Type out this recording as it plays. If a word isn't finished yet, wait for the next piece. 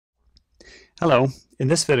Hello, in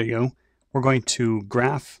this video we're going to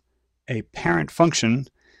graph a parent function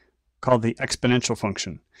called the exponential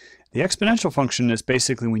function. The exponential function is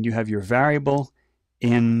basically when you have your variable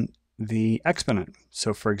in the exponent.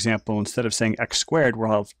 So for example, instead of saying x squared,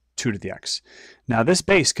 we'll have 2 to the x. Now this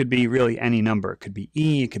base could be really any number. It could be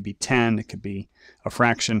e, it could be 10, it could be a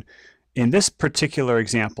fraction. In this particular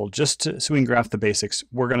example, so we can graph the basics,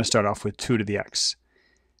 we're going to start off with 2 to the x.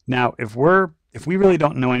 Now if we really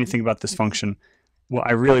don't know anything about this function, well,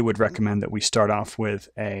 I really would recommend that we start off with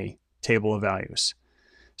a table of values.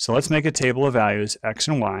 So let's make a table of values, x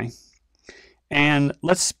and y, and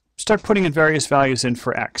let's start putting in various values in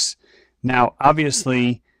for x. Now,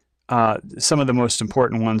 obviously, some of the most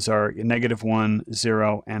important ones are -1,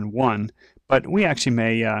 0, and 1, but we actually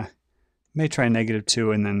may try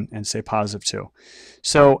 -2 and say +2.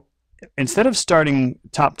 So instead of starting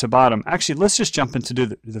top to bottom, actually let's just jump into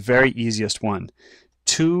the very easiest one,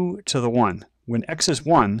 2 to the 1. When x is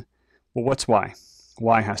 1, well, what's y?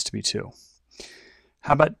 Y has to be 2.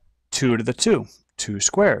 How about 2 to the 2? 2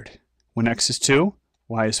 squared. When x is 2,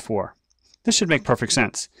 y is 4. This should make perfect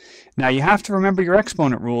sense. Now you have to remember your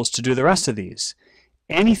exponent rules to do the rest of these.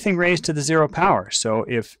 Anything raised to the 0 power. So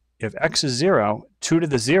if x is 0, 2 to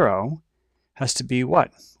the 0 has to be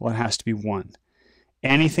what? Well, it has to be 1.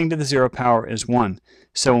 Anything to the 0 power is 1.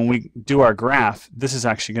 So when we do our graph, this is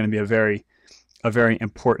actually going to be a very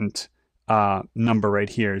important number right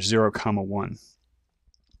here, 0, 1.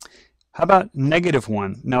 How about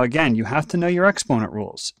 -1? Now again, you have to know your exponent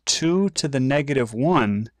rules. 2 to the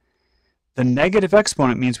 -1, the negative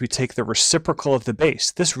exponent means we take the reciprocal of the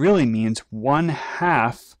base. This really means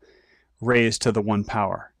 1/2 raised to the 1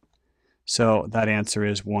 power. So that answer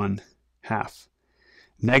is 1/2.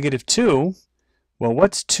 -2, well,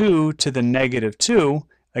 what's 2 to the -2?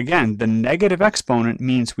 Again, the negative exponent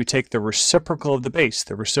means we take the reciprocal of the base.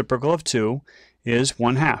 The reciprocal of 2 is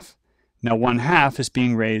 1/2. Now 1/2 is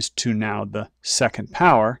being raised to now the second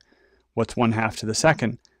power. What's 1/2 to the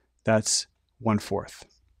second? That's 1/4.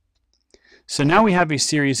 So now we have a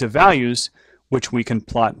series of values which we can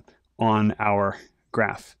plot on our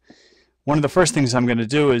graph. One of the first things I'm going to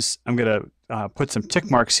do is I'm going to put some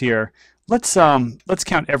tick marks here. Let's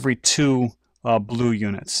count every 2 blue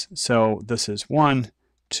units. So this is 1,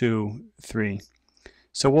 2, 3.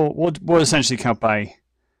 So we'll essentially count by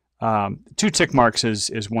 2 tick marks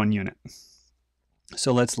is 1 unit.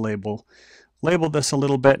 So let's label this a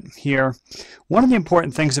little bit here. One of the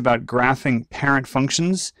important things about graphing parent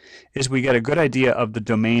functions is we get a good idea of the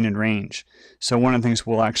domain and range. So one of the things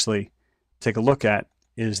we'll actually take a look at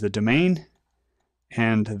is the domain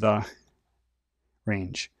and the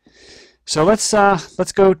range. So let's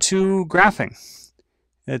go to graphing.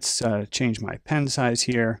 Let's change my pen size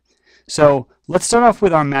here. So let's start off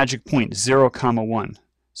with our magic point, 0, 1.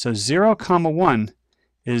 So 0, 1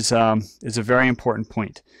 is a very important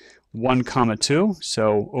point. 1, 2,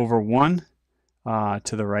 so over 1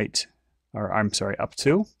 to the right, or I'm sorry, up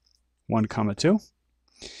 2, 1, 2,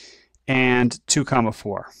 and 2,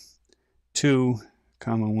 4. 2,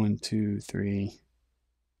 1, 2, 3,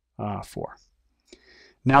 4.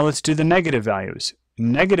 Now let's do the negative values.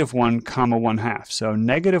 -1, 1/2. So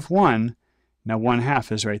 -1, now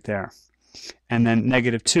 1/2 is right there. And then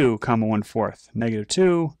 -2, 1/4.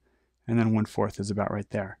 -2, and then 1/4 is about right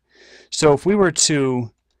there. So if we were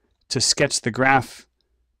to sketch the graph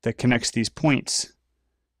that connects these points,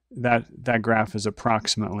 that graph is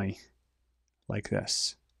approximately like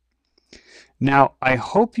this. Now I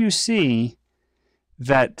hope you see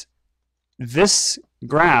that this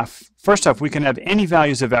graph, first off, we can have any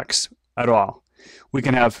values of x at all. We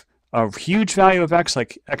can have a huge value of x,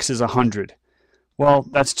 like x is 100. Well,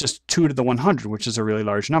 that's just 2 to the 100, which is a really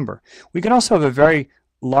large number. We can also have a very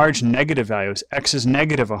large negative values. X is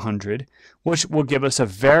 -100, which will give us a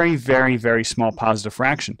very, very, very small positive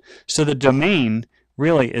fraction. So the domain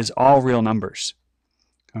really is all real numbers.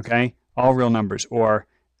 Okay? All real numbers. Or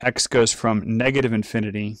x goes from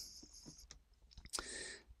 -infinity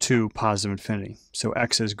to +infinity. So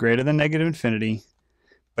x is greater than -infinity,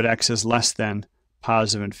 but x is less than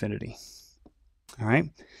 +infinity. All right?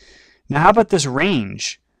 Now how about this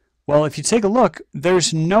range? Well, if you take a look,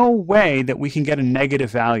 there's no way that we can get a negative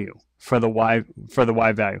value for the y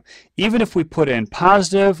value. Even if we put in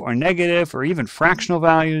positive or negative or even fractional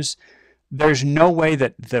values, there's no way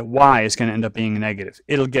that y is going to end up being negative.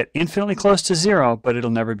 It'll get infinitely close to 0, but it'll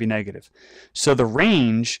never be negative. So the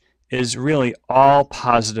range is really all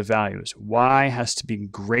positive values. Y has to be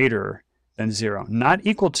greater than 0. Not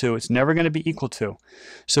equal to, it's never going to be equal to.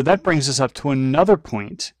 So that brings us up to another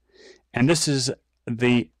point, and this is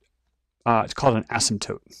it's called an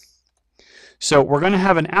asymptote. So we're going to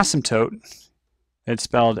have an asymptote It's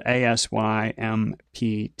spelled asymptote,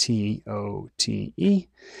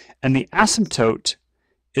 and the asymptote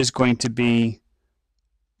is going to be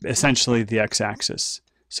essentially the x-axis.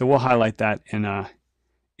 So we'll highlight that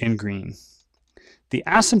in green. The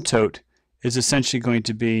asymptote is essentially going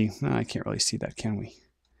to be, I can't really see that, can we?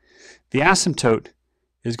 The asymptote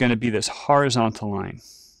is going to be this horizontal line.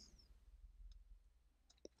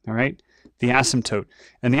 All right, the asymptote.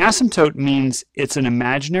 And the asymptote means it's an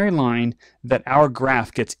imaginary line that our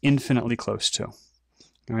graph gets infinitely close to. All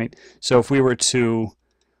right, so if we were to,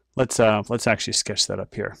 let's actually sketch that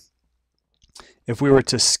up here. If we were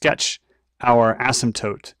to sketch our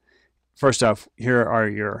asymptote, first off, here are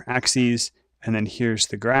your axes, and then here's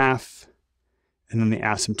the graph, and then the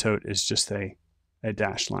asymptote is just a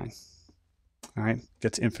dashed line. All right,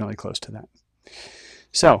 gets infinitely close to that.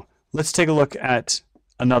 So let's take a look at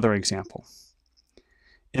another example.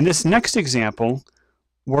 In this next example,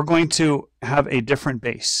 we're going to have a different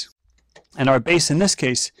base. And our base in this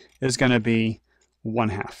case is going to be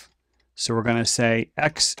 1/2. So we're going to say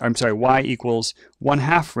y equals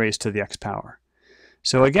 1/2 raised to the x power.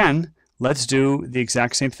 So again, let's do the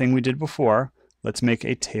exact same thing we did before. Let's make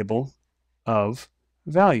a table of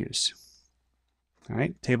values. All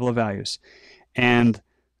right, table of values. And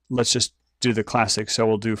let's just do the classic. So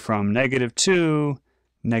we'll do from -2,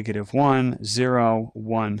 -1, 0,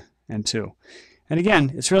 1, and 2. And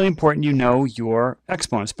again, it's really important you know your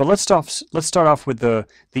exponents. But let's start off with the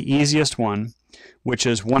easiest one, which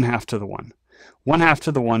is 1/2 to the 1. 1/2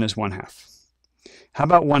 to the 1 is 1/2. How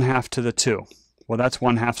about 1/2 to the 2? Well, that's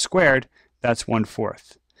 1/2 squared. That's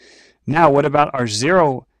 1/4. Now, what about our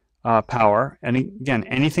 0 power? And again,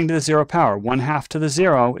 anything to the 0 power. 1/2 to the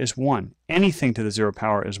 0 is 1. Anything to the 0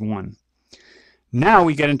 power is 1. Now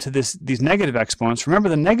we get into these negative exponents. Remember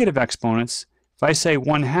the negative exponents, if I say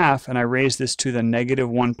 1/2 and I raise this to the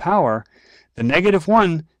 -1 power, the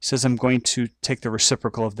 -1 says I'm going to take the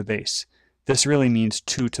reciprocal of the base. This really means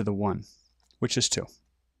 2 to the 1, which is 2.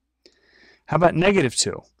 How about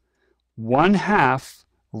 -2? 1/2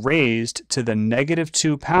 raised to the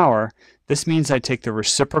 -2 power. This means I take the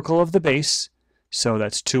reciprocal of the base, so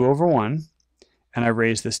that's 2 over 1, and I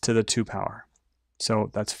raise this to the 2 power. So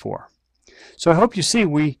that's 4. So I hope you see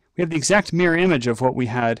we have the exact mirror image of what we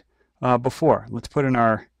had before. Let's put in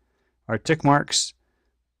our tick marks.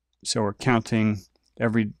 So we're counting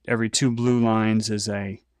every 2 blue lines is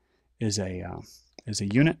a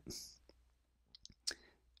unit.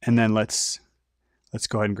 And then let's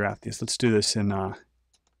go ahead and graph these. Let's do this in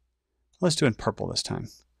purple this time.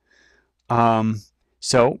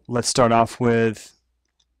 So let's start off with,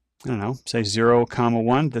 I don't know, say 0,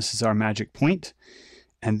 1. This is our magic point.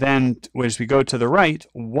 And then as we go to the right,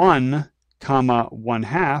 1,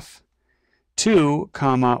 1/2, 2,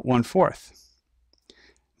 1/4.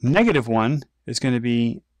 -1 is going to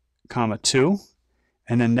be 2,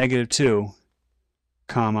 and then -2,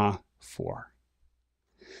 4.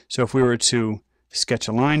 So if we were to sketch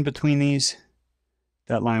a line between these,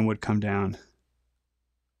 that line would come down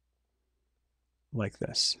like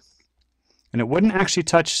this. And it wouldn't actually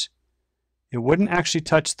touch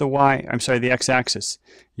the x-axis.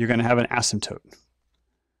 You're going to have an asymptote.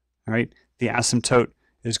 All right, the asymptote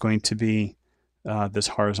is going to be this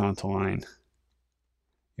horizontal line.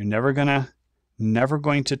 You're never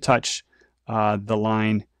going to touch the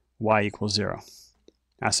line y equals 0.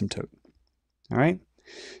 Asymptote. All right.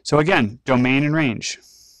 So again, domain and range.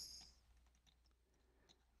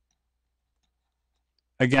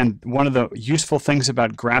 Again, one of the useful things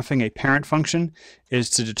about graphing a parent function is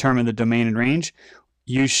to determine the domain and range.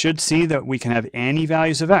 You should see that we can have any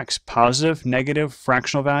values of x, positive, negative,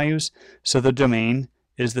 fractional values, so the domain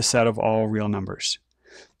is the set of all real numbers.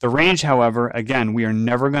 The range, however, again, we are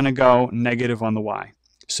never going to go negative on the y.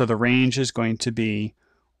 So the range is going to be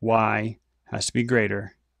y has to be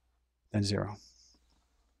greater than 0.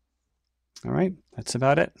 All right, that's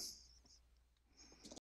about it.